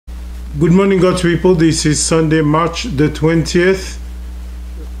Good morning, God's people. This is Sunday, March the 20th,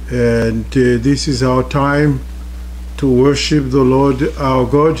 and this is our time to worship the Lord our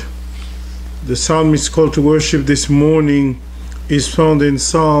God. The psalmist call to worship this morning is found in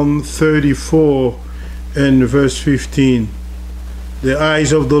Psalm 34 and verse 15. The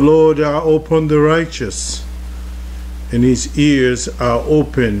eyes of the Lord are upon the righteous, and his ears are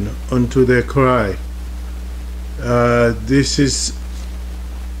open unto their cry. This is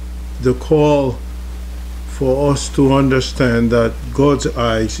the call for us to understand that God's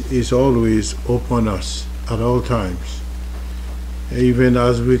eyes is always upon us at all times, even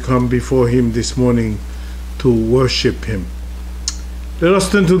as we come before him this morning to worship him. Let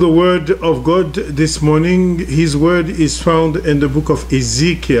us turn to the word of God this morning. His word is found in the book of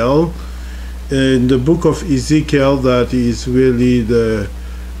Ezekiel. In the book of Ezekiel, that is really the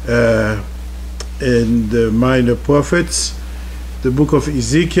minor prophets. The book of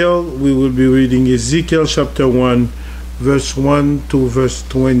Ezekiel, we will be reading Ezekiel chapter 1, verse 1 to verse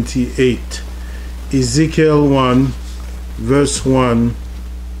 28. Ezekiel 1, verse 1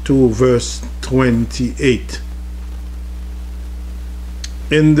 to verse 28.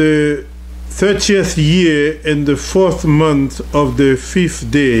 In the 30th year, in the 4th month of the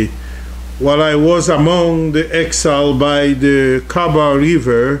 5th day, while I was among the exile by the Chebar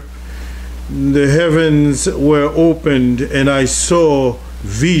River, the heavens were opened, and I saw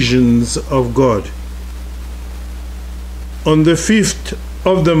visions of God. On the 5th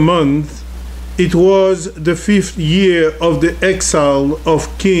of the month, it was the 5th year of the exile of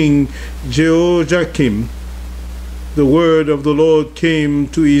King Jehoiakim. The word of the Lord came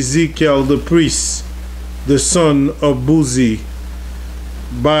to Ezekiel the priest, the son of Buzi,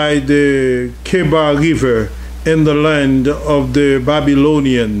 by the Chebar River in the land of the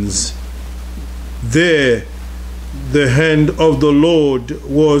Babylonians. There the hand of the Lord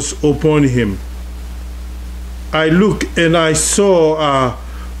was upon him. I looked, and I saw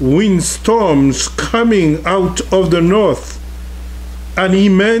windstorms coming out of the north, an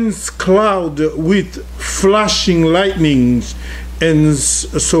immense cloud with flashing lightnings and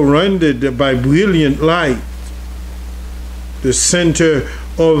surrounded by brilliant light. The center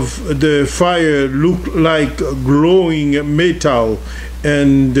of the fire looked like glowing metal,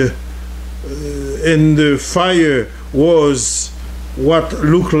 and in the fire was what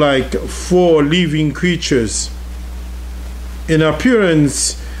looked like 4 living creatures. In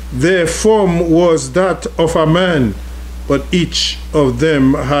appearance, their form was that of a man, but each of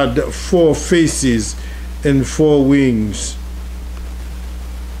them had 4 faces and 4 wings.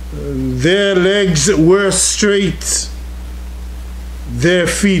 Their legs were straight. Their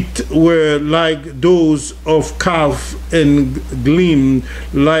feet were like those of calf and gleamed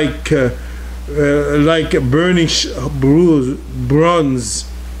like burnished bronze.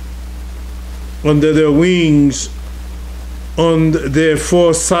 Under their wings, on their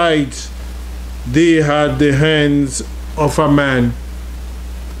 4 sides, they had the hands of a man.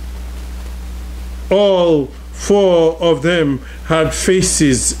 All 4 of them had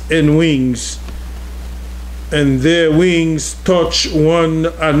faces and wings, and their wings touched one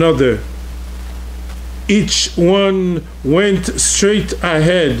another. Each one went straight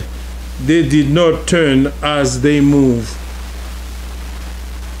ahead. They did not turn as they moved.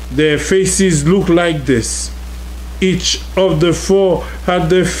 Their faces looked like this. Each of the 4 had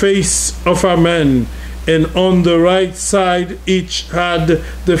the face of a man, and on the right side each had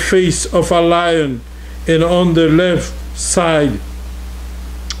the face of a lion, and on the left side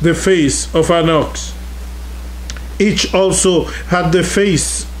the face of an ox. Each also had the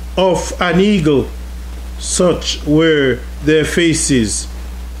face of an eagle. Such were their faces.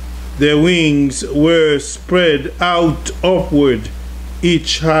 Their wings were spread out upward.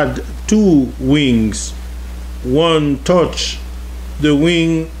 Each had 2 wings. One touched the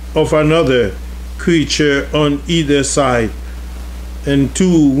wing of another creature on either side, and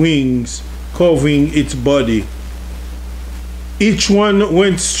 2 wings covering its body. Each one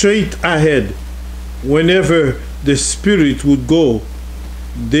went straight ahead. Whenever the spirit would go,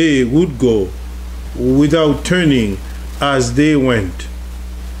 they would go without turning as they went.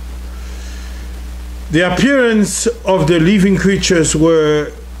 The appearance of the living creatures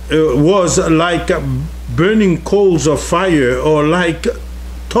was like burning coals of fire, or like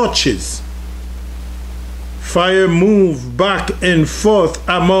torches. Fire moved back and forth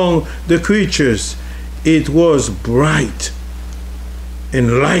among the creatures. It was bright,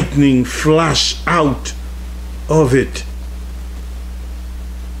 and lightning flashed out of it.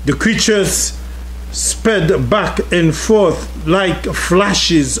 The creatures sped back and forth like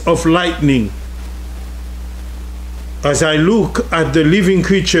flashes of lightning. As I look at the living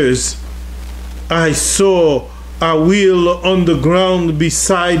creatures, I saw a wheel on the ground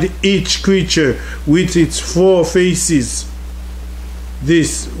beside each creature with its 4 faces.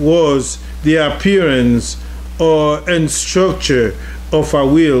 This was the appearance and structure of a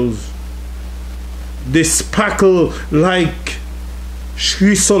wheel. They sparkle like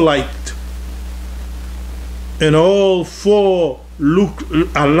chrysolite, and all 4 look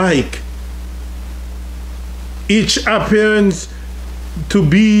alike. Each appeared to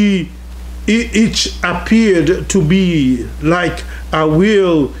be like a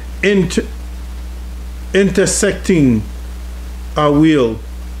wheel intersecting a wheel.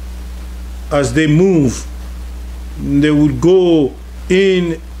 As they move, they would go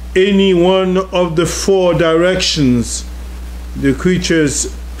in any one of the 4 directions the creature's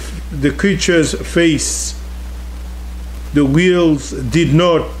face. The wheels did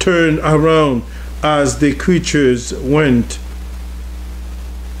not turn around as the creatures went.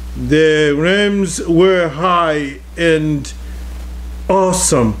 The realms were high and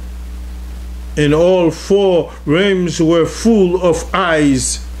awesome, and all 4 realms were full of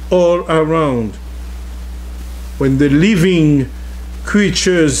eyes all around. When the living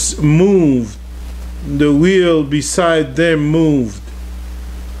creatures moved, the wheel beside them moved.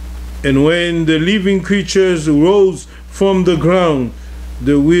 And when the living creatures rose from the ground,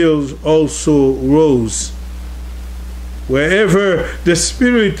 the wheels also rose. Wherever the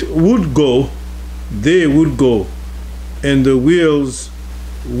Spirit would go, they would go, and the wheels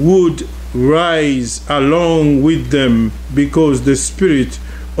would rise along with them, because the Spirit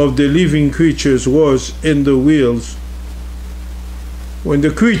of the living creatures was in the wheels. When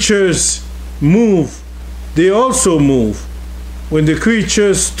the creatures move, they also move. When the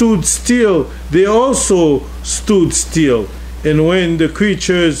creatures stood still, they also stood still. And when the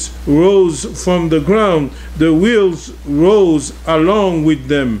creatures rose from the ground, the wheels rose along with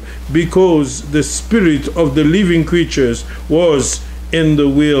them, because the Spirit of the living creatures was in the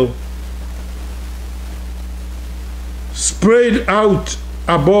wheel. Spread out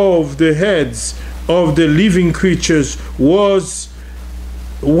above the heads of the living creatures was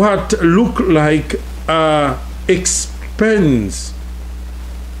what looked like an expanse,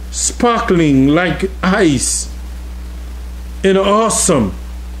 sparkling like ice, and awesome.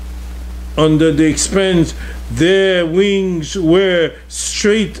 Under the expanse, their wings were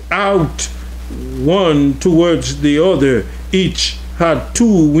straight out, one towards the other. Each had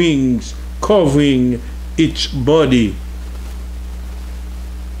 2 wings covering each body.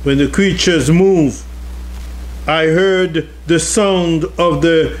 When the creatures moved, I heard the sound of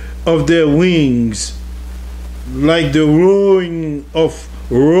their wings, like the roaring of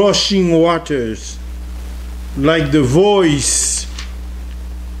rushing waters, like the voice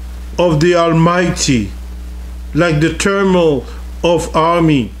of the Almighty, like the turmoil of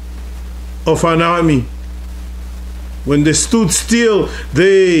an army. When they stood still,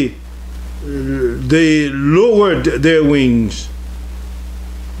 they lowered their wings.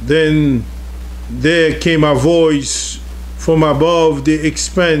 Then there came a voice from above the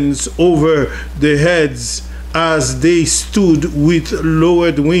expanse over their heads as they stood with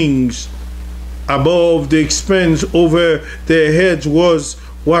lowered wings. Above the expanse over their heads was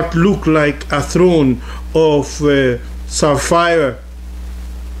what looked like a throne of sapphire.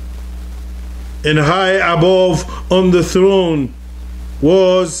 And high above on the throne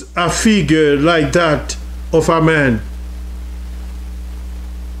was a figure like that of a man.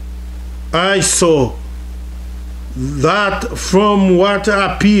 I saw that from what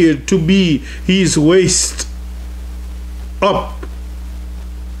appeared to be his waist up,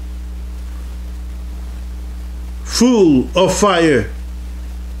 full of fire,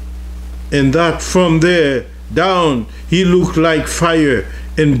 and that from there down he looked like fire,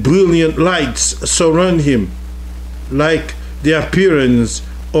 and brilliant lights surround him, like the appearance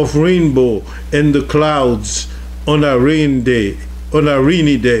of rainbow and the clouds on a rainy day.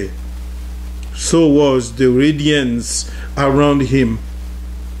 So was the radiance around him.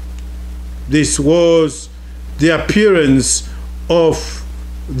 This was the appearance of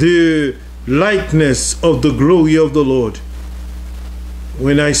the likeness of the glory of the Lord.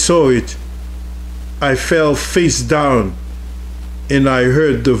 When I saw it, I fell face down, and I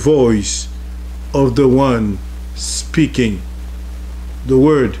heard the voice of the one speaking the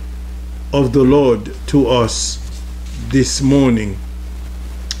word of the Lord to us this morning.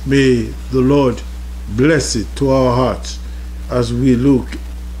 May the Lord bless it to our hearts as we look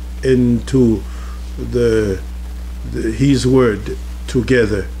into His word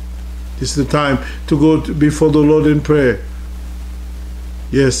together. It's the time to go before the Lord in prayer.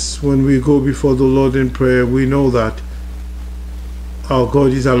 Yes, when we go before the Lord in prayer, we know that our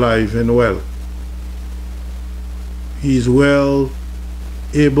God is alive and well. He is well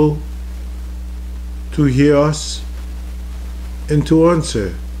able to hear us and to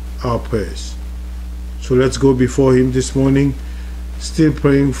answer our prayers. So let's go before Him this morning, still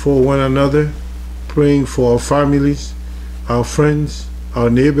praying for one another, praying for our families, our friends, our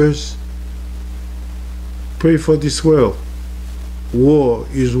neighbors. Pray for this world. War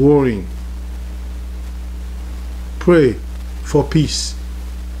is warring. Pray for peace.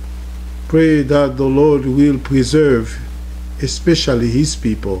 Pray that the Lord will preserve, especially His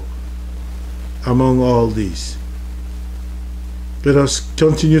people, among all these. Let us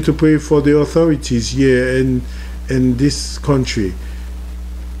continue to pray for the authorities here in this country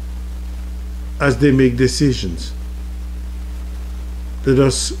as they make decisions. Let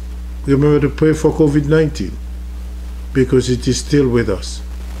us remember to pray for COVID-19 because it is still with us.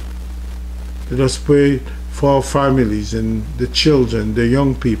 Let us pray for our families and the children, the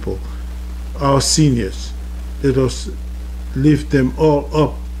young people, our seniors. Let us lift them all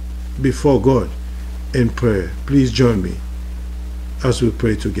up before God in prayer. Please join me as we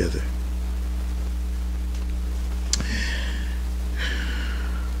pray together.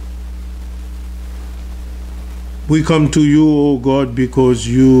 We come to you, O God, because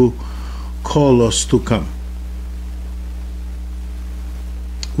you call us to come.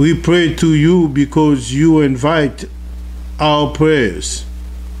 We pray to you because you invite our prayers.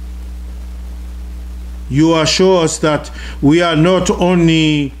 You assure us that we are not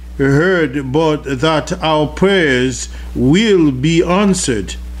only heard, but that our prayers will be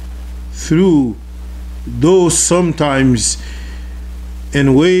answered through those sometimes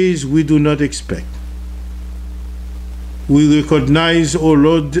in ways we do not expect. We recognize, O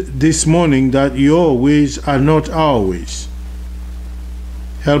Lord, this morning that your ways are not our ways.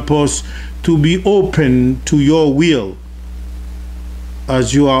 Help us to be open to your will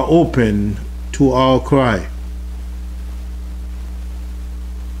as you are open to our cry.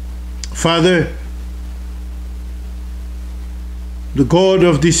 Father, the God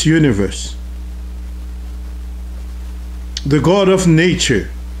of this universe, the God of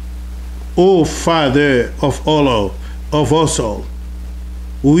nature, O Father of all of us all,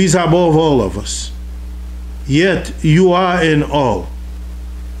 who is above all of us, yet you are in all.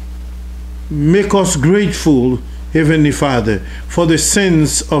 Make us grateful, Heavenly Father, for the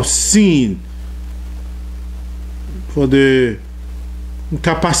sense of seeing, for the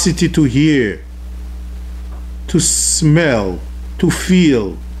capacity to hear, to smell, to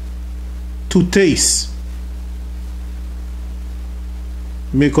feel, to taste.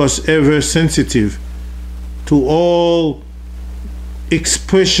 Make us ever sensitive to all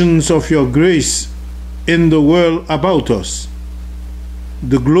expressions of your grace in the world about us.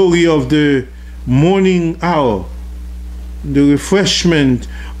 The glory of the morning hour, the refreshment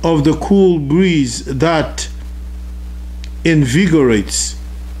of the cool breeze that invigorates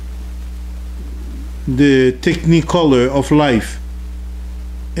the technicolor of life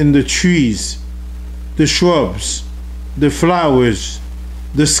in the trees, the shrubs, the flowers,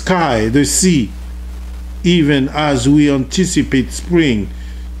 the sky, the sea, even as we anticipate spring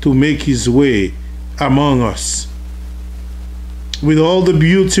to make his way among us. With all the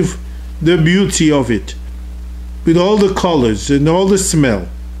beauty of it, with all the colors and all the smell,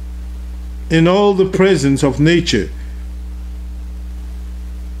 and all the presence of nature,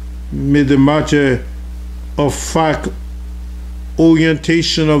 may the matter of fact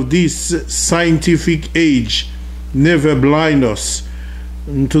orientation of this scientific age never blind us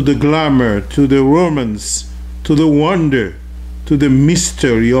to the glamour, to the romance, to the wonder, to the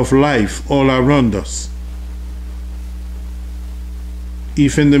mystery of life all around us.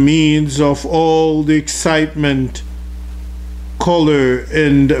 If in the midst of all the excitement, color,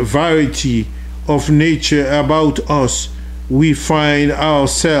 and variety of nature about us, we find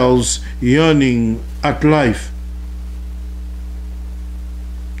ourselves yearning at life,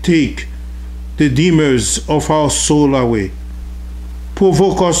 take the dimmers of our soul away.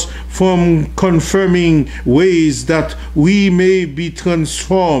 Provoke us from confirming ways that we may be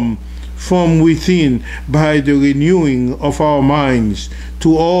transformed from within by the renewing of our minds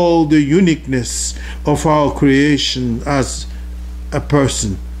to all the uniqueness of our creation as a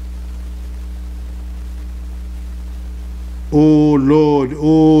person. O Lord,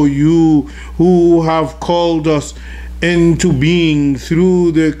 O you who have called us into being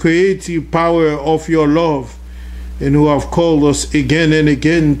through the creative power of your love, and who have called us again and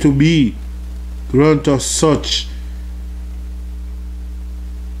again to be, grant us such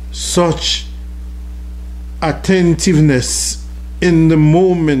attentiveness in the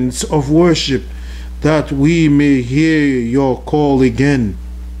moments of worship that we may hear your call again.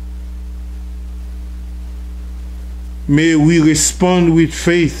 May we respond with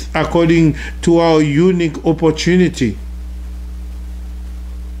faith according to our unique opportunity.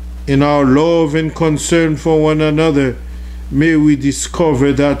 In our love and concern for one another, may we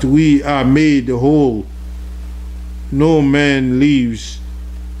discover that we are made whole. No man lives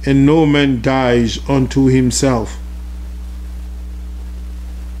and no man dies unto himself.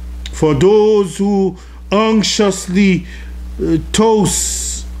 For those who anxiously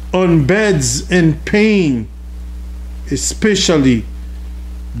toss on beds in pain, especially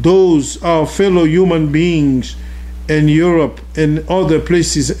those our fellow human beings in Europe and other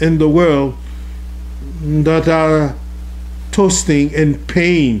places in the world that are tossing in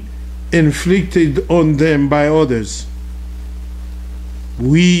pain inflicted on them by others.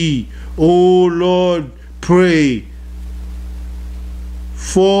 We, O Lord, pray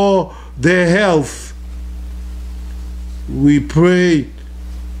for their health. We pray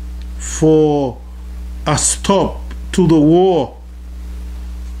for a stop to the war.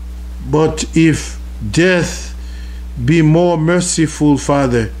 But if death be more merciful,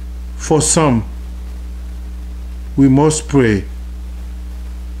 Father, for some, we must pray,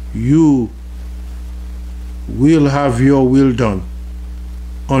 you will have your will done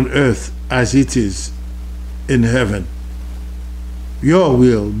on earth as it is in heaven. Your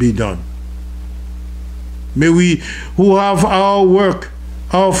will be done. May we who have our work,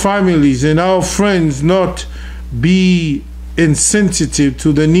 our families and our friends not be insensitive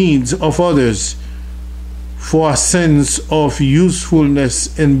to the needs of others for a sense of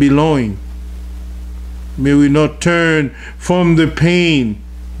usefulness and belonging. May we not turn from the pain,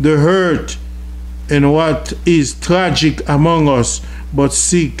 the hurt, and what is tragic among us, but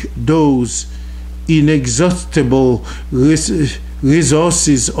seek those inexhaustible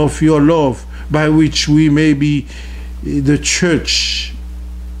resources of your love by which we may be the church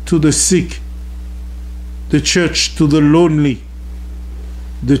to the sick, the church to the lonely,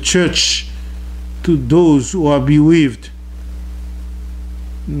 the church to those who are bereaved,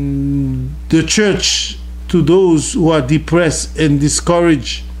 the church to those who are depressed and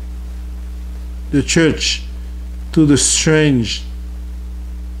discouraged, the church to the strange.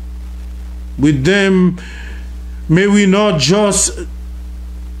 With them, may we not just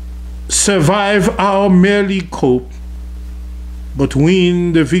survive or merely cope, but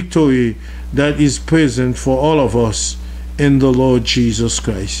win the victory that is present for all of us in the Lord Jesus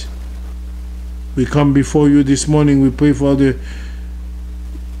Christ. We come before you this morning. We pray for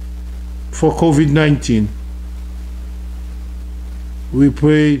COVID-19. We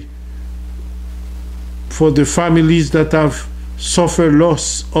pray for the families that have suffered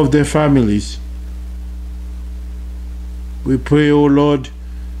loss of their families. We pray, O Lord,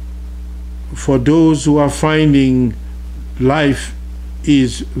 for those who are finding life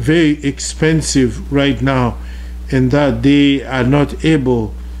is very expensive right now and that they are not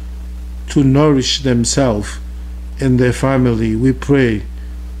able to nourish themselves and their family. We pray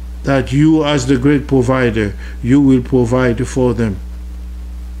that you, as the great provider, you will provide for them.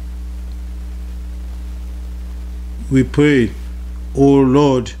 We pray, O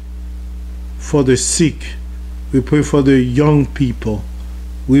Lord, for the sick. We pray for the young people.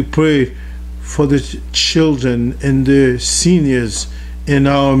 We pray for the children and the seniors in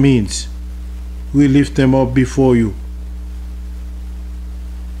our midst. We lift them up before you.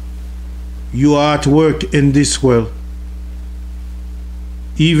 You are at work in this world.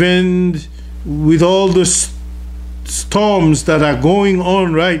 Even with all the storms that are going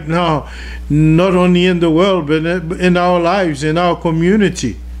on right now, not only in the world, but in our lives, in our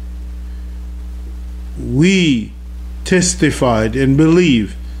community, we testified and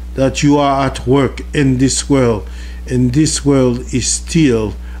believe that you are at work in this world, and this world is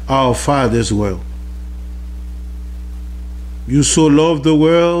still our Father's world. You so loved the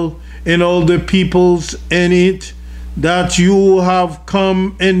world and all the peoples in it that you have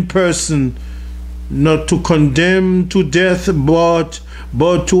come in person, not to condemn to death,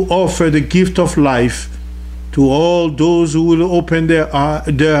 but to offer the gift of life to all those who will open their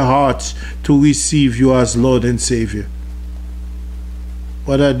hearts to receive you as Lord and Savior.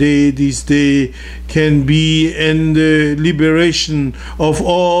 What a day this day can be in the liberation of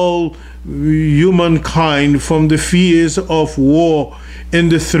all humankind from the fears of war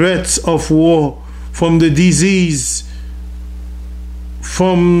and the threats of war, from the disease,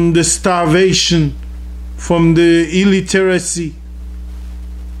 from the starvation, from the illiteracy.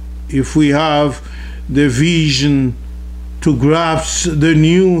 If we have the vision to grasp the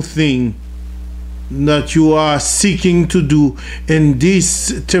new thing that you are seeking to do in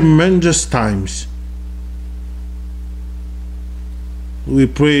these tremendous times, We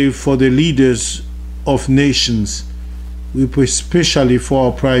pray for the leaders of nations. We pray especially for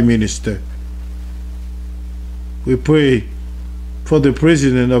our Prime Minister. We pray for the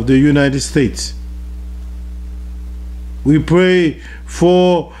President of the United States. We pray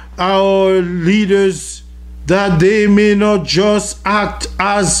for our leaders that they may not just act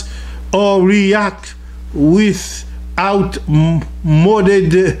as or react without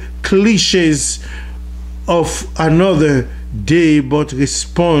modern cliches of another day, but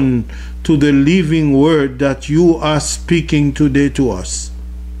respond to the living word that you are speaking today to us.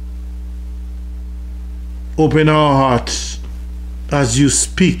 Open our hearts as you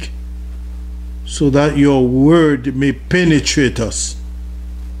speak, so that your word may penetrate us.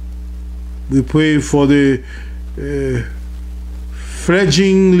 We pray for the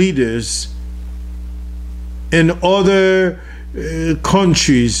fledgling leaders in other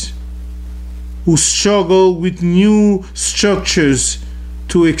countries who struggle with new structures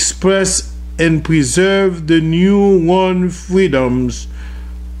to express and preserve the new won freedoms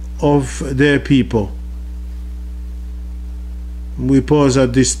of their people. We pause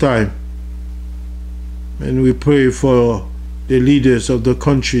at this time and we pray for the leaders of the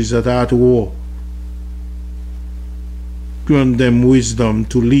countries that are at war. Grant them wisdom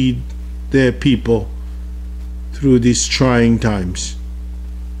to lead their people through these trying times.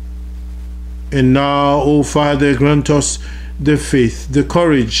 And now, O Father, grant us the faith, the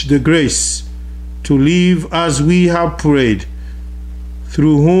courage, the grace to live as we have prayed,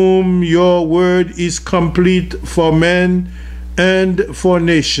 through whom your word is complete for men and for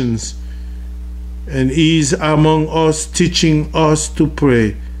nations, and is among us, teaching us to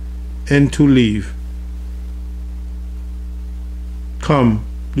pray and to live. Come,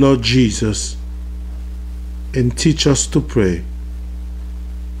 Lord Jesus, and teach us to pray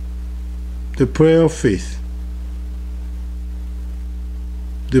the prayer of faith,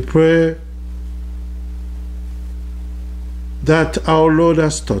 the prayer that our Lord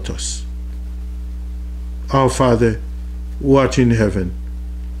has taught us. Our Father, who art in heaven,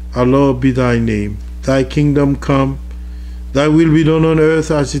 hallowed be thy name. Thy kingdom come, thy will be done on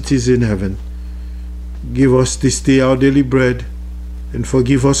earth as it is in heaven. Give us this day our daily bread, and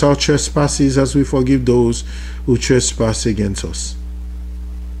forgive us our trespasses as we forgive those who trespass against us.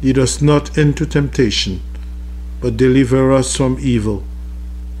 Lead us not into temptation, but deliver us from evil.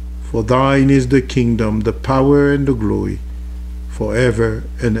 For thine is the kingdom, the power, and the glory, forever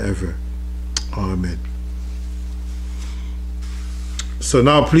and ever. Amen. So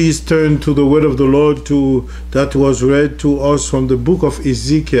now please turn to the word of the Lord that was read to us from the book of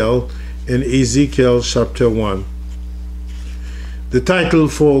Ezekiel, in Ezekiel chapter 1. The title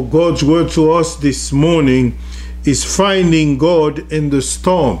for God's word to us this morning is Finding God in the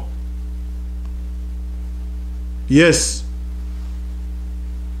Storm. Yes,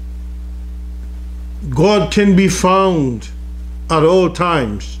 God can be found at all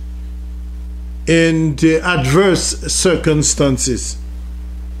times in the adverse circumstances,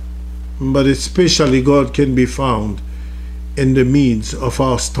 but especially God can be found in the midst of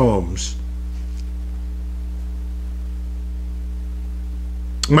our storms.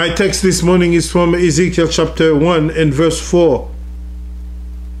 My text this morning is from Ezekiel chapter 1 and verse 4.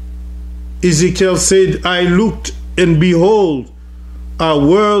 Ezekiel said, I looked, and behold, a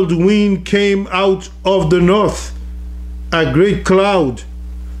whirlwind came out of the north, a great cloud,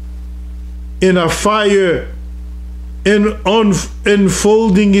 in a fire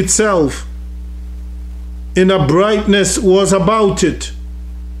enfolding itself, and a brightness was about it,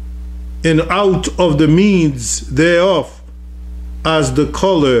 and out of the midst thereof, as the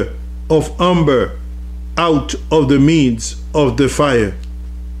color of amber out of the midst of the fire.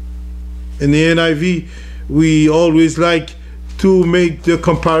 In the NIV, we always like to make the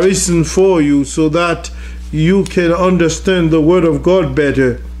comparison for you so that you can understand the word of God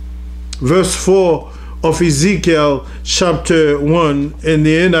better. Verse 4 of Ezekiel chapter 1 in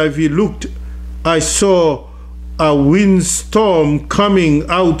the NIV, looked, I saw a windstorm coming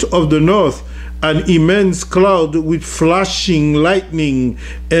out of the north, an immense cloud with flashing lightning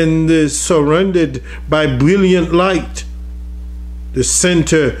and surrounded by brilliant light. The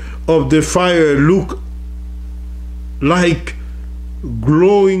center of the fire looked like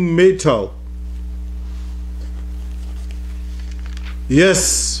glowing metal.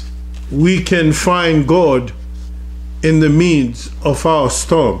 Yes, we can find God in the midst of our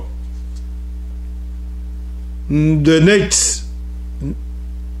storm. The next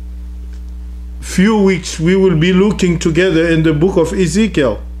few weeks we will be looking together in the book of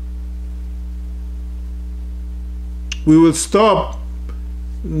Ezekiel. We will stop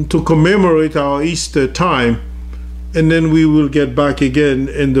to commemorate our Easter time and then we will get back again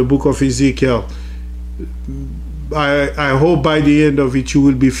in the book of Ezekiel. I hope by the end of it you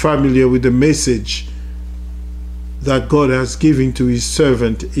will be familiar with the message that God has given to his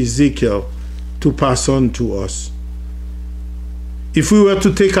servant Ezekiel to pass on to us. If we were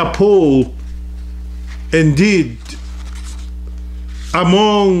to take a poll, indeed,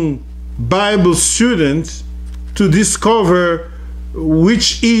 among Bible students to discover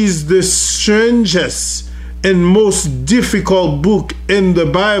which is the strangest and most difficult book in the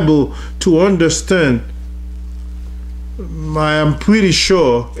Bible to understand, I am pretty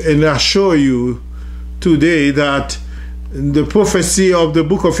sure and assure you today that the prophecy of the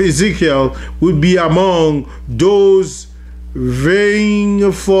book of Ezekiel would be among those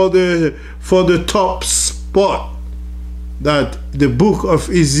vying for the top spot, that the book of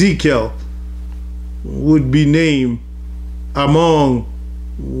Ezekiel would be named among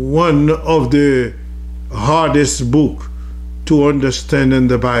one of the hardest book to understand in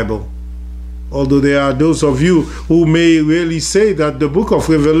the Bible. Although there are those of you who may really say that the book of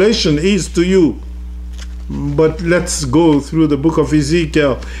Revelation is to you. But let's go through the book of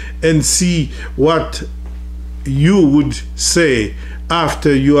Ezekiel and see what you would say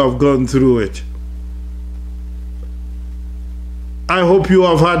after you have gone through it. I hope you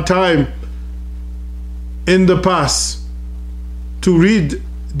have had time in the past to read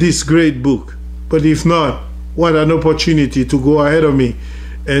this great book. But if not, what an opportunity to go ahead of me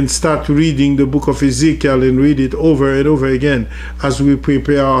and start reading the book of Ezekiel and read it over and over again as we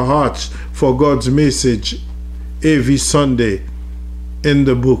prepare our hearts for God's message every Sunday in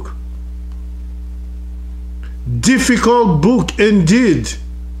the book. Difficult book indeed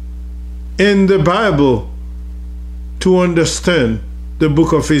in the Bible to understand the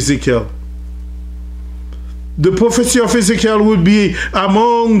book of Ezekiel. The prophecy of Ezekiel would be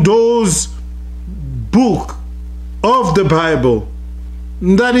among those books of the Bible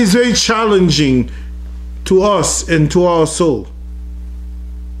that is very challenging to us and to our soul.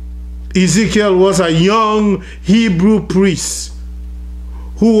 Ezekiel was a young Hebrew priest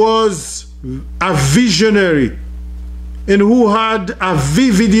who was a visionary and who had a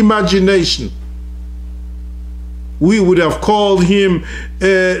vivid imagination. We would have called him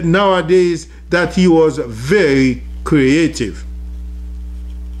nowadays that he was very creative.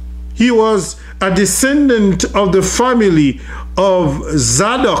 He was a descendant of the family of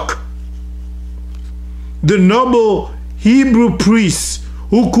Zadok, the noble Hebrew priest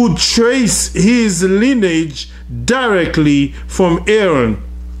who could trace his lineage directly from Aaron,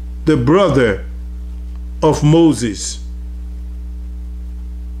 the brother of Moses.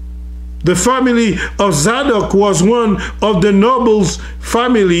 The family of Zadok was one of the nobles'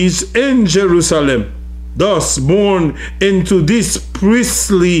 families in Jerusalem. Thus, born into this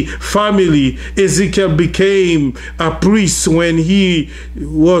priestly family, Ezekiel became a priest when he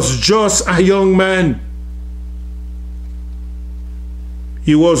was just a young man.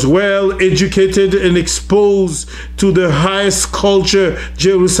 He was well educated and exposed to the highest culture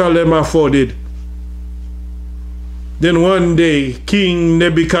Jerusalem afforded. Then one day, King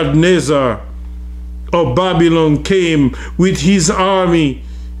Nebuchadnezzar of Babylon came with his army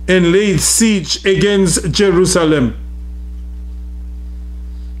and laid siege against Jerusalem.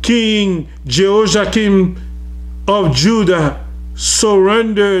 King Jehoiakim of Judah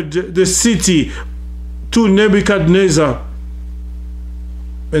surrendered the city to Nebuchadnezzar,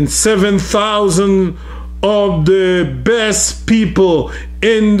 and 7,000 of the best people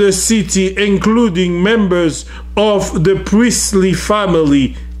in the city, including members of the priestly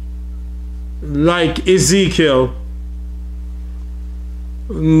family like Ezekiel,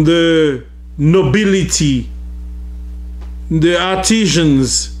 the nobility, the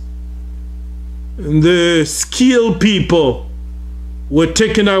artisans, the skilled people, were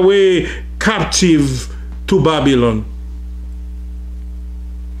taken away captive to Babylon.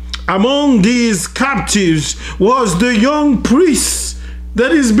 Among these captives was the young priest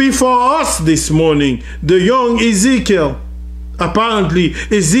that is before us this morning, the young Ezekiel. Apparently,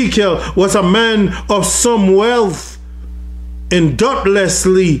 Ezekiel was a man of some wealth, and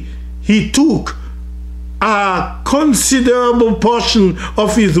doubtlessly he took a considerable portion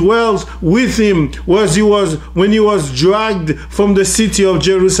of his wealth with him when he was dragged from the city of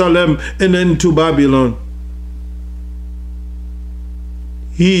Jerusalem and into Babylon.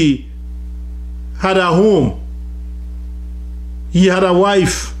 He had a home, he had a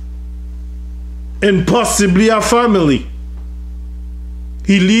wife, and possibly a family.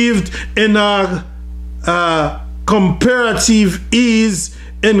 He lived in a comparative ease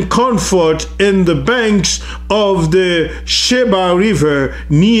and comfort in the banks of the Chebar River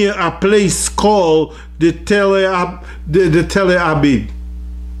near a place called the Tel Abib,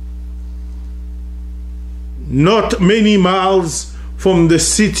 not many miles from the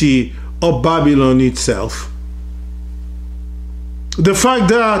city of Babylon itself. The fact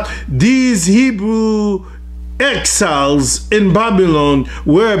that these Hebrew exiles in Babylon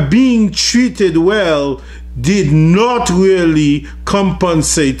were being treated well did not really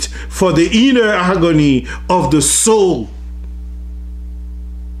compensate for the inner agony of the soul.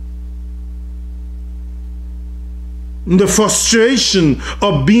 The frustration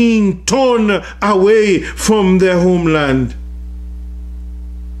of being torn away from their homeland.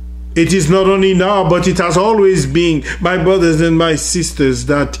 It is not only now, but it has always been, my brothers and my sisters,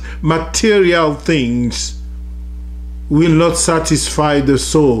 that material things will not satisfy the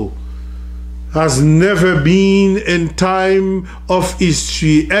soul. Has never been in time of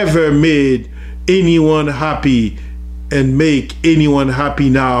history ever made anyone happy and make anyone happy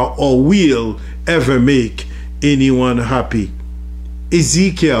now, or will ever make anyone happy.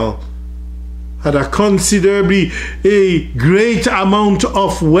 Ezekiel had a considerably a great amount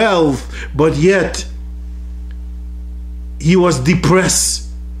of wealth, but yet he was depressed.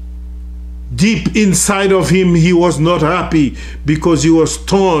 Deep inside of him, he was not happy because he was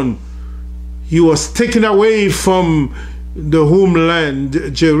torn. He was taken away from the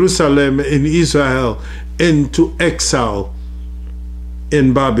homeland, Jerusalem in Israel, into exile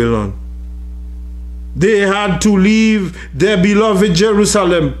in Babylon. They had to leave their beloved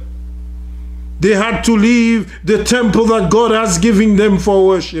Jerusalem. They had to leave the temple that God has given them for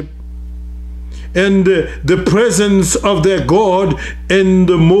worship, and the presence of their God in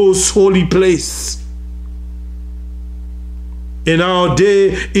the most holy place. In our day,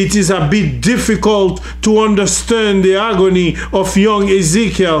 it is a bit difficult to understand the agony of young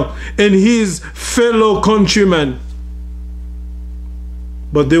Ezekiel and his fellow countrymen.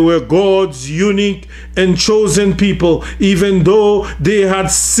 But they were God's unique and chosen people, even though they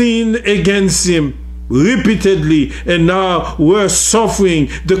had sinned against him repeatedly and now were suffering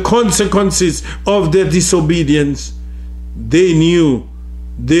the consequences of their disobedience. They knew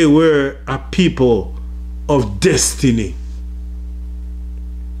they were a people of destiny.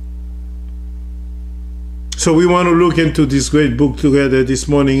 So we want to look into this great book together this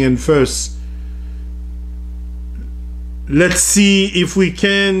morning, and first, let's see if we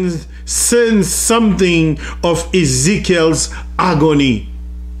can sense something of Ezekiel's agony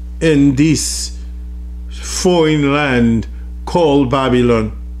in this foreign land called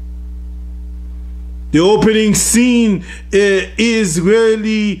Babylon. The opening scene is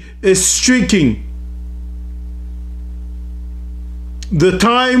really striking. The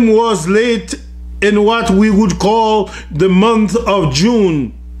time was late in what we would call the month of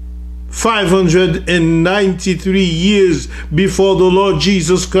June, 593 years before the Lord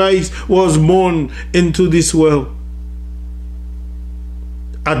Jesus Christ was born into this world.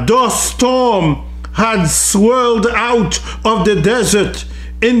 A dust storm had swirled out of the desert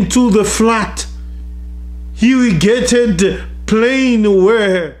into the flat, irrigated plain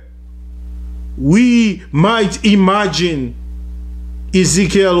where we might imagine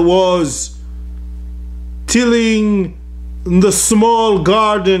Ezekiel was tilling the small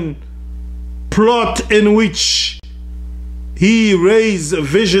garden plot in which he raised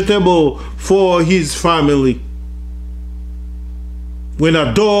vegetable for his family. When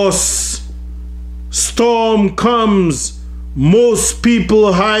a dust storm comes, most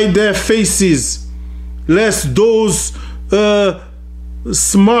people hide their faces lest those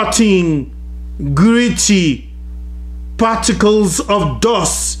smarting, gritty particles of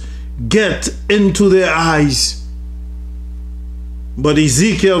dust get into their eyes. But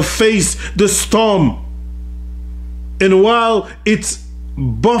Ezekiel faced the storm, and while it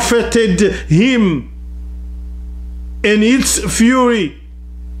buffeted him in its fury,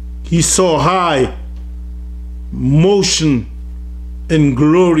 he saw high motion and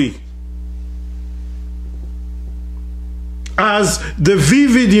glory. As the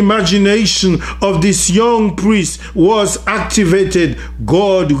vivid imagination of this young priest was activated,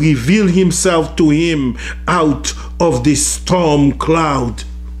 God revealed himself to him out of the storm cloud.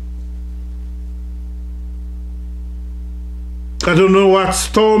 I don't know what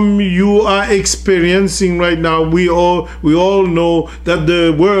storm you are experiencing right now. We all know that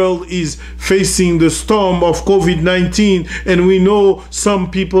the world is facing the storm of COVID-19, and we know some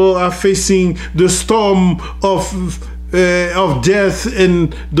people are facing the storm of death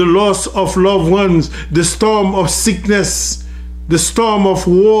and the loss of loved ones, the storm of sickness, the storm of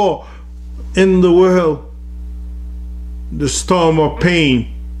war in the world, the storm of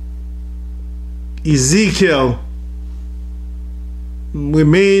pain. Ezekiel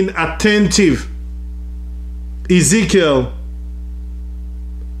remained attentive Ezekiel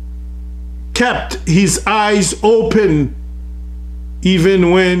kept his eyes open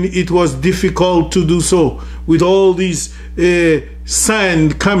even when it was difficult to do so, with all these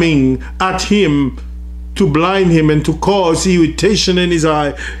sand coming at him to blind him and to cause irritation in his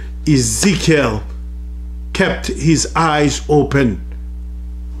eye. Ezekiel kept his eyes open.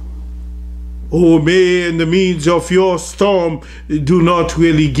 Oh, may in the midst of your storm, do not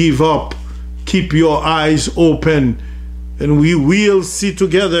really give up. Keep your eyes open, and we will see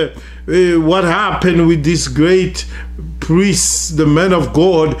together what happened with this great priest, the man of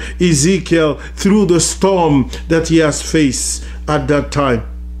God, Ezekiel, through the storm that he has faced at that time.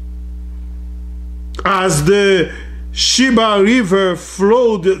 As the Chebar River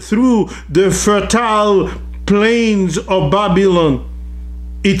flowed through the fertile plains of Babylon,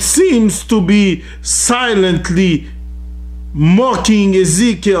 it seems to be silently mocking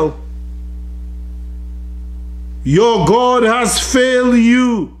Ezekiel. Your God has failed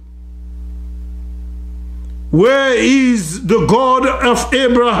you. Where is the God of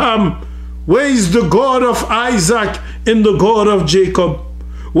Abraham? Where is the God of Isaac and the God of Jacob?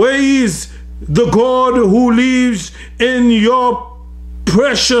 Where is the God who lives in your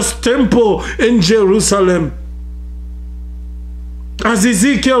precious temple in Jerusalem? As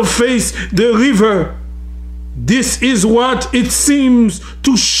Ezekiel faced the river, this is what it seems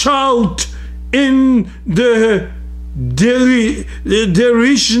to shout in the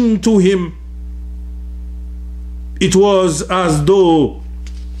derision to him. It was as though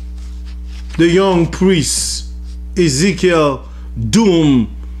the young priest Ezekiel, doomed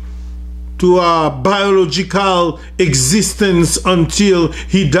to a biological existence until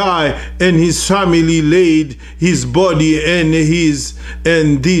he died and his family laid his body in this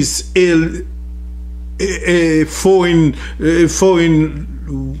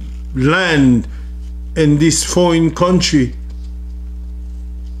foreign land, in this foreign country.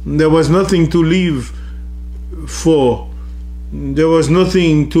 There was nothing to live for. There was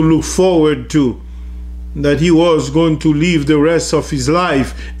nothing to look forward to, that he was going to live the rest of his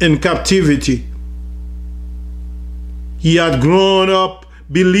life in captivity. He had grown up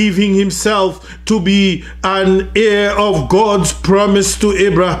believing himself to be an heir of God's promise to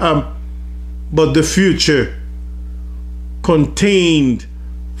Abraham, but the future contained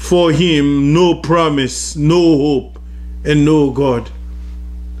for him no promise, no hope, and no God.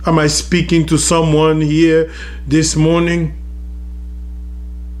 Am I speaking to someone here this morning?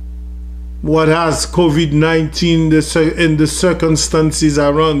 What has COVID-19 and the circumstances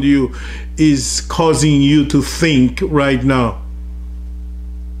around you is causing you to think right now?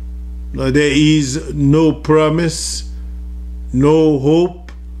 There is no promise, no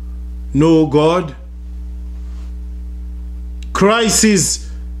hope, no God. Crises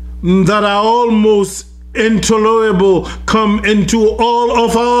that are almost intolerable come into all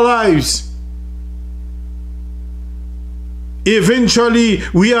of our lives. Eventually,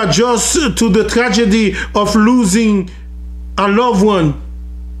 we adjust to the tragedy of losing a loved one,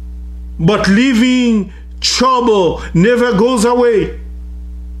 but living trouble never goes away.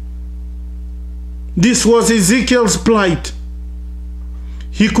 This was Ezekiel's plight.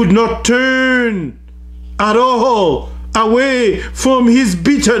 He could not turn at all away from his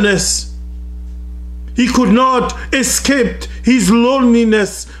bitterness. He could not escape his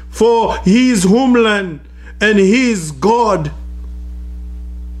loneliness for his homeland and his God.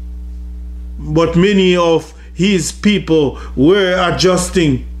 But many of his people were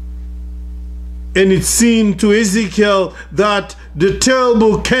adjusting, and it seemed to Ezekiel that the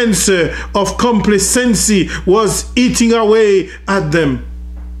terrible cancer of complacency was eating away at them.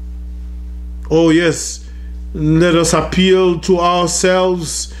 Oh yes, let us appeal to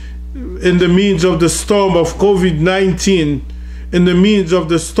ourselves in the midst of the storm of COVID-19, in the midst of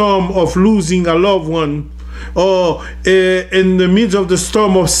the storm of losing a loved one, or in the midst of the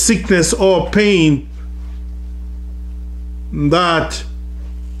storm of sickness or pain, that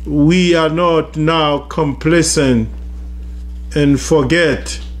we are not now complacent and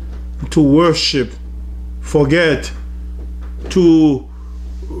forget to worship, forget to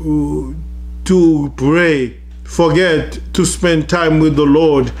pray, forget to spend time with the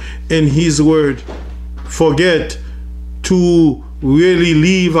Lord and His Word, forget to really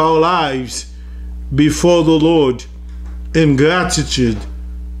live our lives before the Lord in gratitude,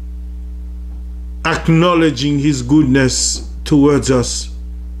 acknowledging His goodness towards us.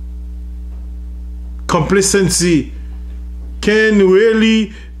 Complacency can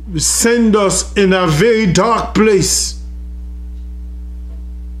really send us in a very dark place.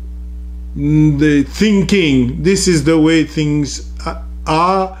 The thinking this is the way things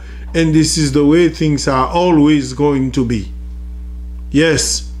are, and this is the way things are always going to be.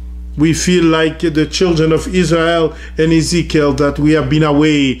 Yes, we feel like the children of Israel and Ezekiel, that we have been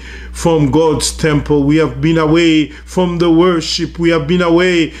away from God's temple. We have been away from the worship. We have been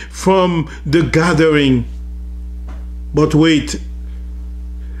away from the gathering. But wait,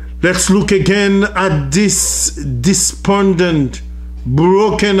 let's look again at this despondent,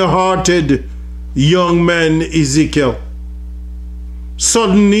 broken-hearted young man, Ezekiel.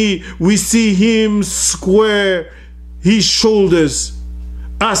 Suddenly, we see him square his shoulders,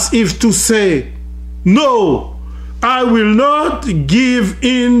 as if to say, no, I will not give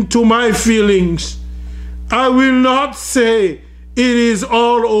in to my feelings. I will not say it is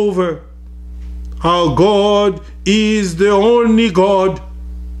all over. Our God is the only God,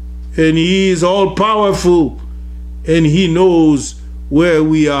 and He is all powerful, and He knows where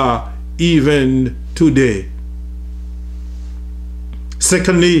we are even today.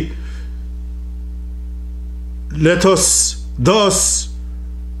 Secondly,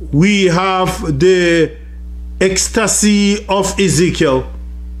 we have the ecstasy of Ezekiel.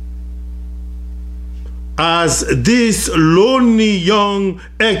 As this lonely young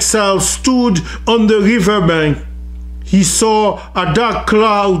exile stood on the riverbank, he saw a dark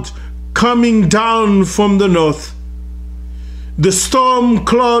cloud coming down from the north. The storm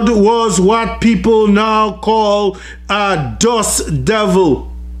cloud was what people now call a dust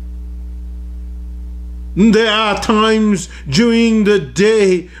devil. There are times during the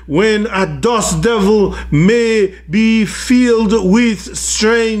day when a dust devil may be filled with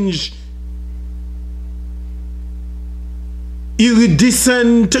strange,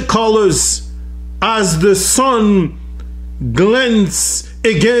 iridescent colors as the sun glints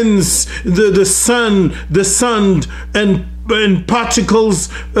against the sun and particles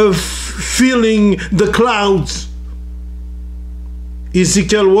filling the clouds.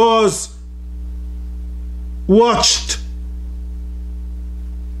 Ezekiel was watched,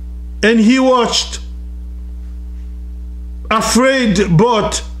 and he watched, afraid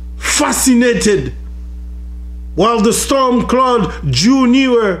but fascinated, while the storm cloud drew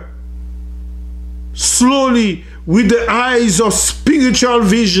nearer. Slowly, with the eyes of spiritual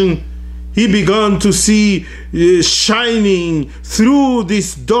vision, he began to see shining through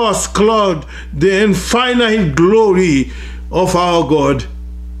this dust cloud the infinite glory of our God.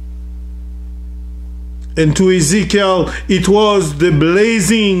 And to Ezekiel, it was the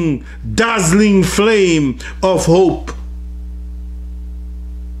blazing, dazzling flame of hope.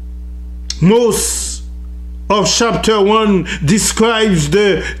 Most of chapter 1 describes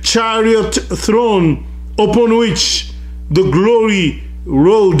the chariot throne upon which the glory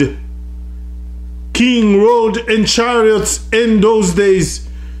rode. King rode in chariots in those days.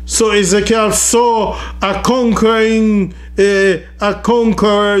 So Ezekiel saw a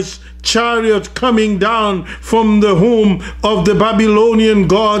conqueror's chariot coming down from the home of the Babylonian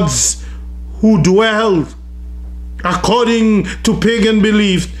gods who dwelled, according to pagan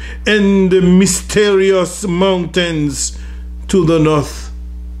belief, in the mysterious mountains to the north.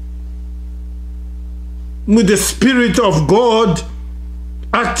 With the Spirit of God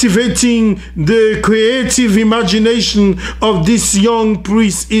activating the creative imagination of this young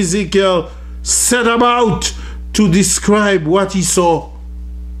priest, Ezekiel set about to describe what he saw.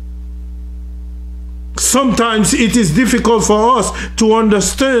 Sometimes it is difficult for us to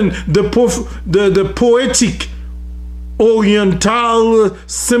understand the poetic oriental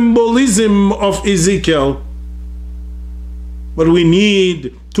symbolism of Ezekiel. But we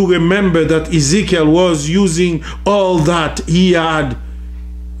need to remember that Ezekiel was using all that he had.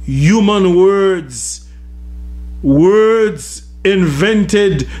 Human words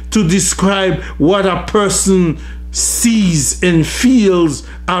invented to describe what a person sees and feels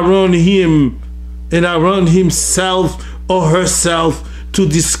around him and around himself or herself, to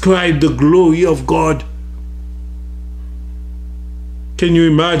describe the glory of God. Can you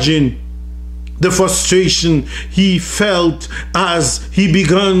imagine the frustration he felt as he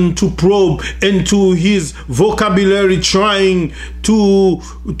began to probe into his vocabulary, trying to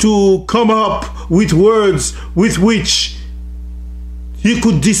come up with words with which he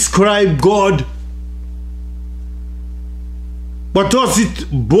could describe God? What does it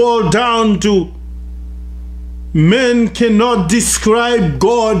boil down to? Men cannot describe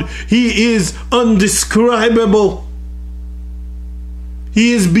God. He is undescribable.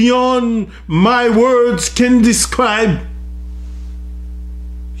 He is beyond my words can describe.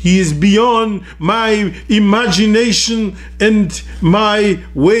 He is beyond my imagination and my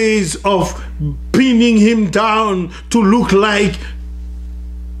ways of pinning him down to look like.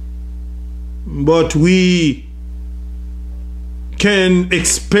 But we can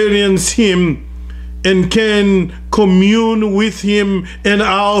experience him and can commune with him in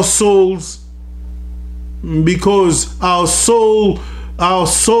our souls, because our souls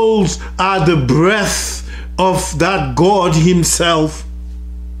are the breath of that God himself.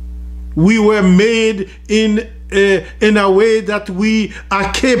 We were made in a way that we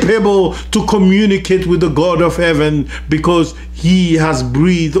are capable to communicate with the God of heaven, because he has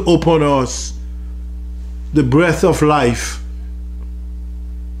breathed upon us the breath of life.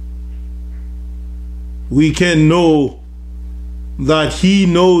 We can know that he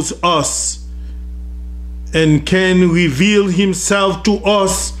knows us and can reveal himself to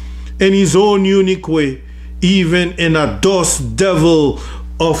us in his own unique way, even in a dust devil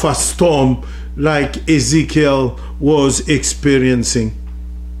of a storm like Ezekiel was experiencing.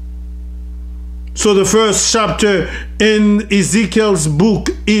 So the first chapter in Ezekiel's book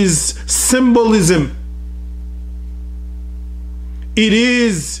is symbolism. It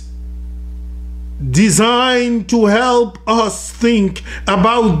is designed to help us think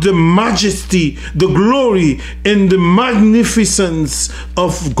about the majesty, the glory, and the magnificence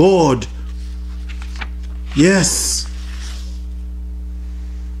of God. Yes.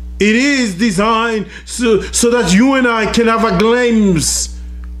 It is designed so that you and I can have a glimpse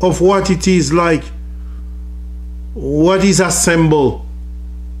of what it is like, what is a symbol.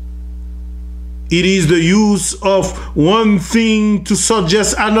 It is the use of one thing to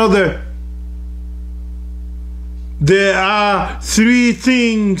suggest another. There are three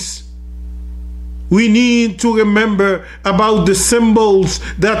things we need to remember about the symbols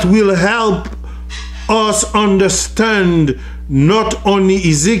that will help us understand not only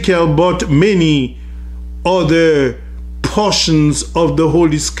Ezekiel but many other portions of the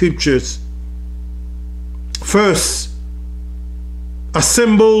Holy Scriptures. First, a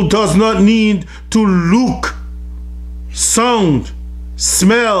symbol does not need to look, sound,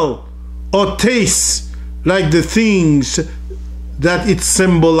 smell, or taste like the things that it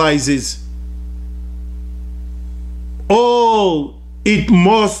symbolizes. All it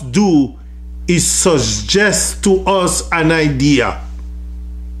must do is suggest to us an idea.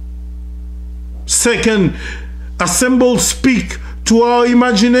 Second, a symbol speaks to our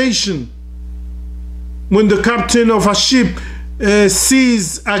imagination. When the captain of a ship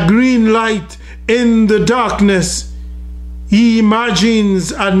sees a green light in the darkness, he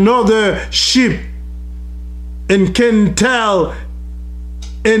imagines another ship and can tell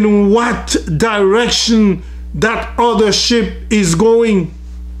in what direction that other ship is going.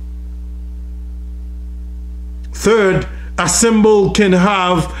 Third, a symbol can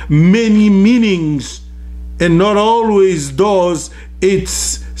have many meanings, and not always does it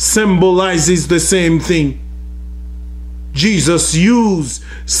symbolizes the same thing. Jesus used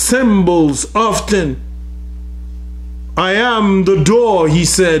symbols often. I am the door, he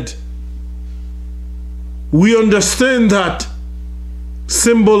said. We understand that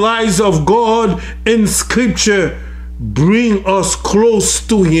symbolize of God in Scripture bring us close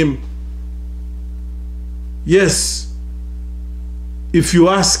to him. Yes, if you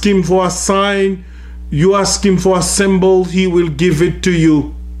ask him for a sign, you ask him for a symbol, he will give it to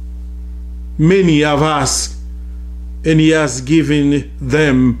you. Many have asked, and he has given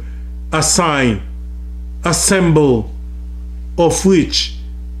them a sign, a symbol of which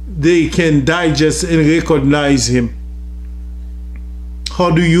they can digest and recognize him. How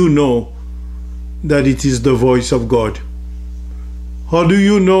do you know that it is the voice of God? How do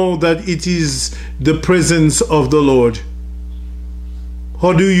you know that it is the presence of the Lord?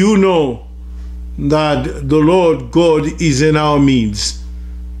 How do you know that the Lord God is in our midst?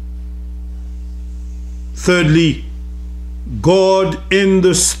 Thirdly, God in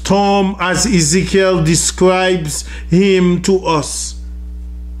the storm, as Ezekiel describes him to us.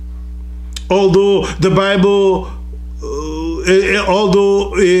 Although the Bible,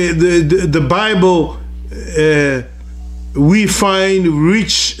 we find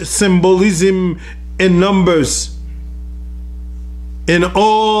rich symbolism in numbers, and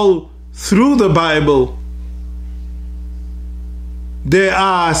all through the Bible there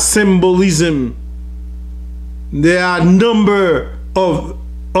are symbolism. There are a number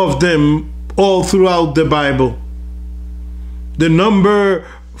of them all throughout the Bible. The number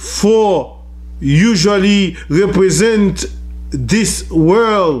 4 usually represent this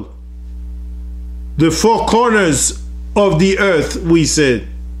world, the 4 corners of the earth, we said,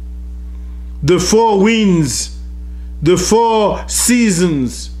 the 4 winds, the 4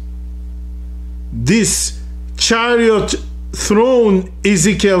 seasons. This chariot throne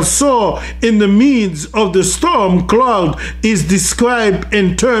Ezekiel saw in the midst of the storm cloud is described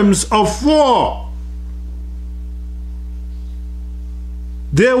in terms of 4.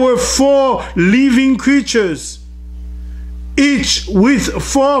 There were 4 living creatures, each with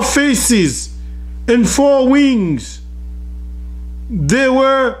 4 faces and 4 wings. They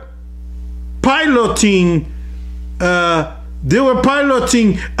were piloting a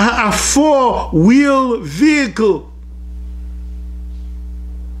 4-wheel vehicle.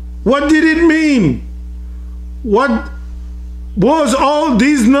 What did it mean? What was all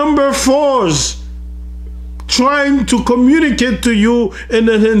these number 4s trying to communicate to you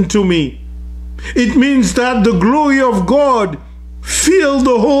and to me? It means that the glory of God filled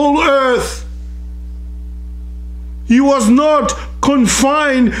the whole earth. He was not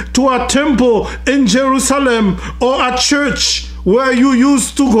confined to a temple in Jerusalem or a church where you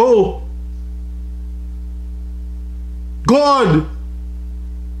used to go. God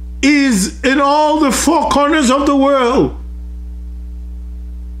is in all the 4 corners of the world.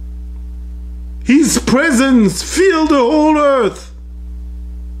 His presence filled the whole earth.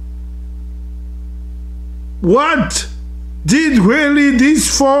 What did really these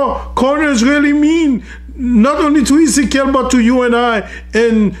 4 corners really mean? Not only to Ezekiel, but to you and I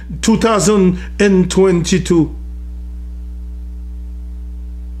in 2022.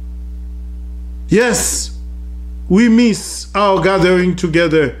 Yes, we miss our gathering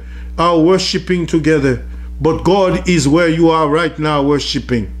together, our worshiping together, but God is where you are right now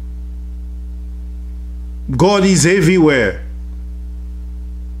worshiping. God is everywhere.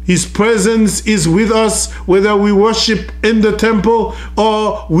 His presence is with us, whether we worship in the temple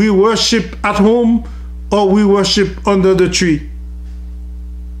or we worship at home or we worship under the tree.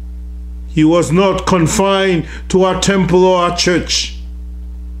 He was not confined to a temple or a church.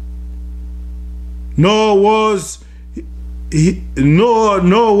 Nor was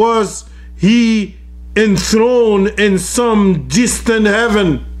he enthroned in some distant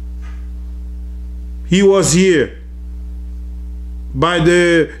heaven. He was here by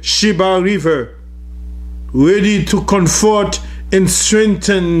the Chebar River, ready to comfort and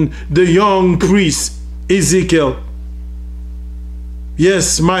strengthen the young priest Ezekiel.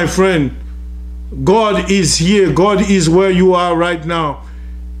 Yes, my friend, God is here. God is where you are right now.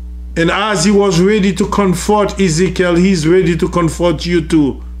 And as he was ready to comfort Ezekiel, he's ready to comfort you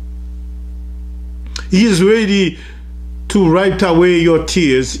too. He is ready to wipe away your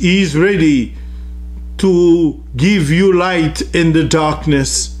tears. He is ready to give you light in the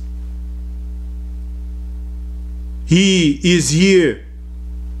darkness. He is here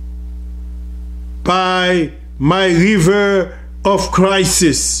by my river of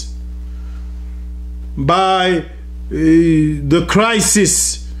crisis, by the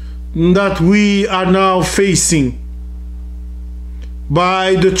crisis that we are now facing,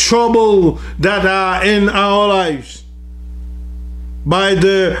 by the trouble that are in our lives, by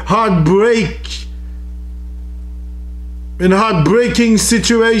the heartbreak and heartbreaking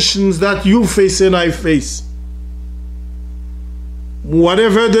situations that you face and I face.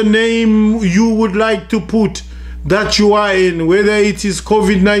 Whatever the name you would like to put that you are in, whether it is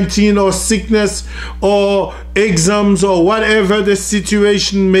COVID-19 or sickness or exams or whatever the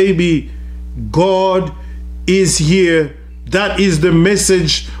situation may be, God is here. That is the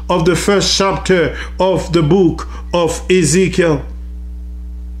message of the first chapter of the book of Ezekiel.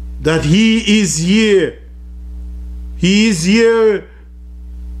 That He is here. He is here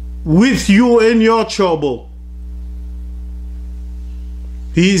with you in your trouble.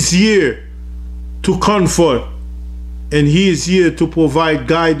 He is here to comfort, and He is here to provide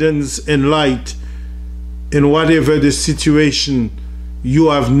guidance and light in whatever the situation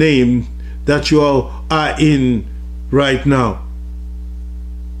you have named that you are in right now.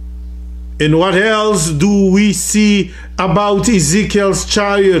 And what else do we see about Ezekiel's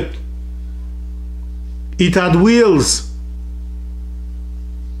chariot? It had wheels.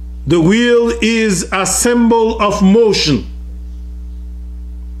 The wheel is a symbol of motion.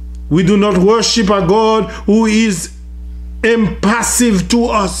 We do not worship a God who is impassive to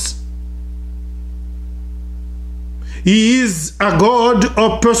us. He is a God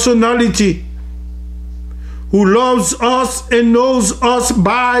of personality who loves us and knows us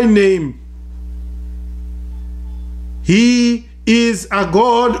by name. He is a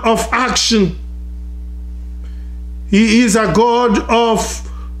God of action. He is a God of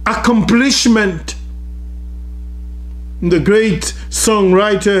accomplishment. The great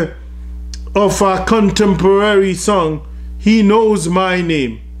songwriter of our contemporary song, He knows my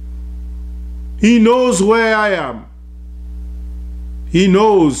name. He knows where I am. He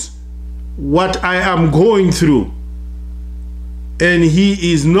knows what I am going through. And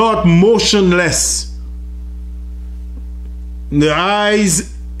He is not motionless. The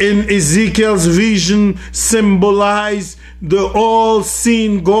eyes in Ezekiel's vision symbolized the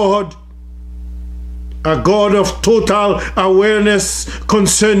all-seeing God, a God of total awareness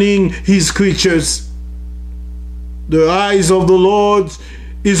concerning his creatures. The eyes of the Lord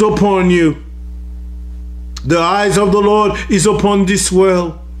is upon you. The eyes of the Lord is upon this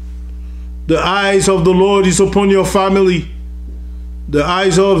world. The eyes of the Lord is upon your family. The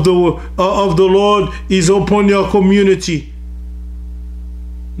eyes of the Lord is upon your community.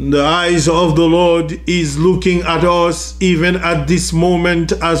 The eyes of the Lord is looking at us even at this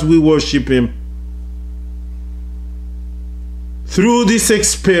moment as we worship him. Through this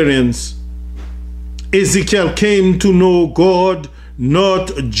experience, Ezekiel came to know God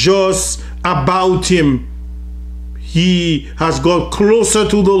not just about him. He has got closer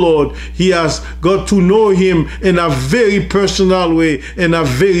to the Lord. He has got to know him in a very personal way, in a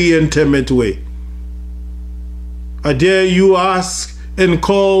very intimate way. I dare you ask and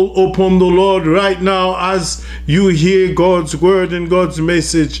call upon the Lord right now as you hear God's word and God's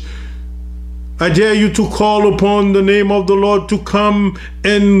message. I dare you to call upon the name of the Lord to come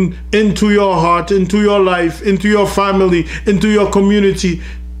into your heart, into your life, into your family, into your community,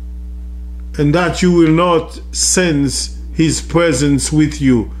 and that you will not sense his presence with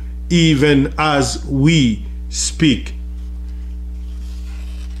you even as we speak.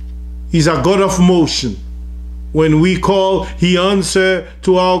 He's a God of motion. When we call, he answers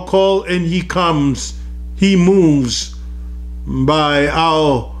to our call and he comes. He moves by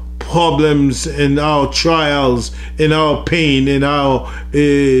our problems and our trials and our pain and our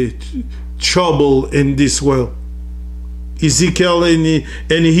trouble in this world. Ezekiel and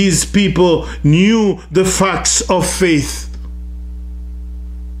his people knew the facts of faith.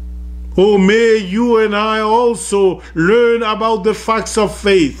 Oh, may you and I also learn about the facts of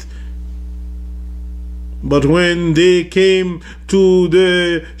faith. But when they came to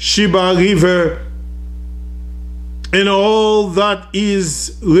the Chebar River and all that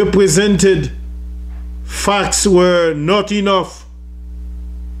is represented, facts were not enough.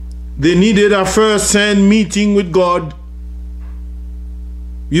 They needed a first-hand meeting with God.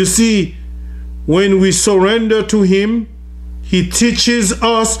 You see, when we surrender to him, he teaches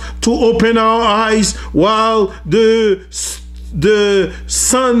us to open our eyes while the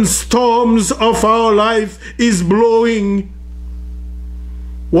sunstorms of our life is blowing,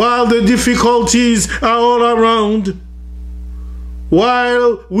 while the difficulties are all around,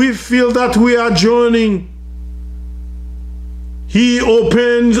 while we feel that we are drowning. He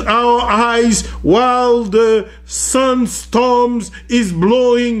opens our eyes while the sunstorms is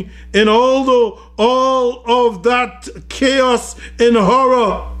blowing, and although all of that chaos and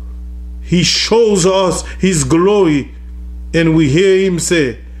horror, he shows us his glory, and we hear him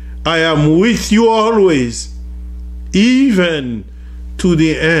say, I am with you always, even to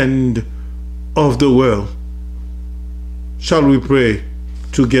the end of the world. Shall we pray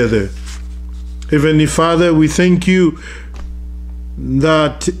together? Heavenly Father, we thank you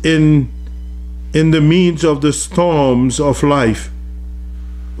that in the midst of the storms of life,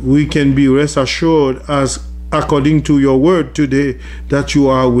 we can be rest assured, as according to your word today, that you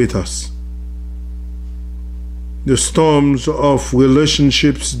are with us. The storms of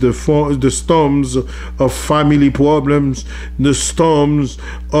relationships, the storms of family problems, the storms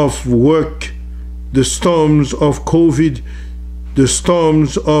of work, the storms of COVID, the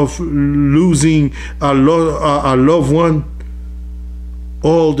storms of losing a loved one,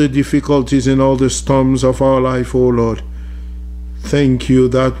 all the difficulties and all the storms of our life, oh Lord. Thank you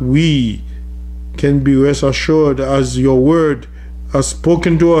that we can be rest assured, as your word has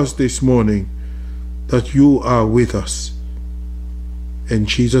spoken to us this morning, that you are with us. In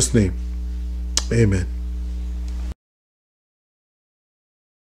Jesus' name, amen.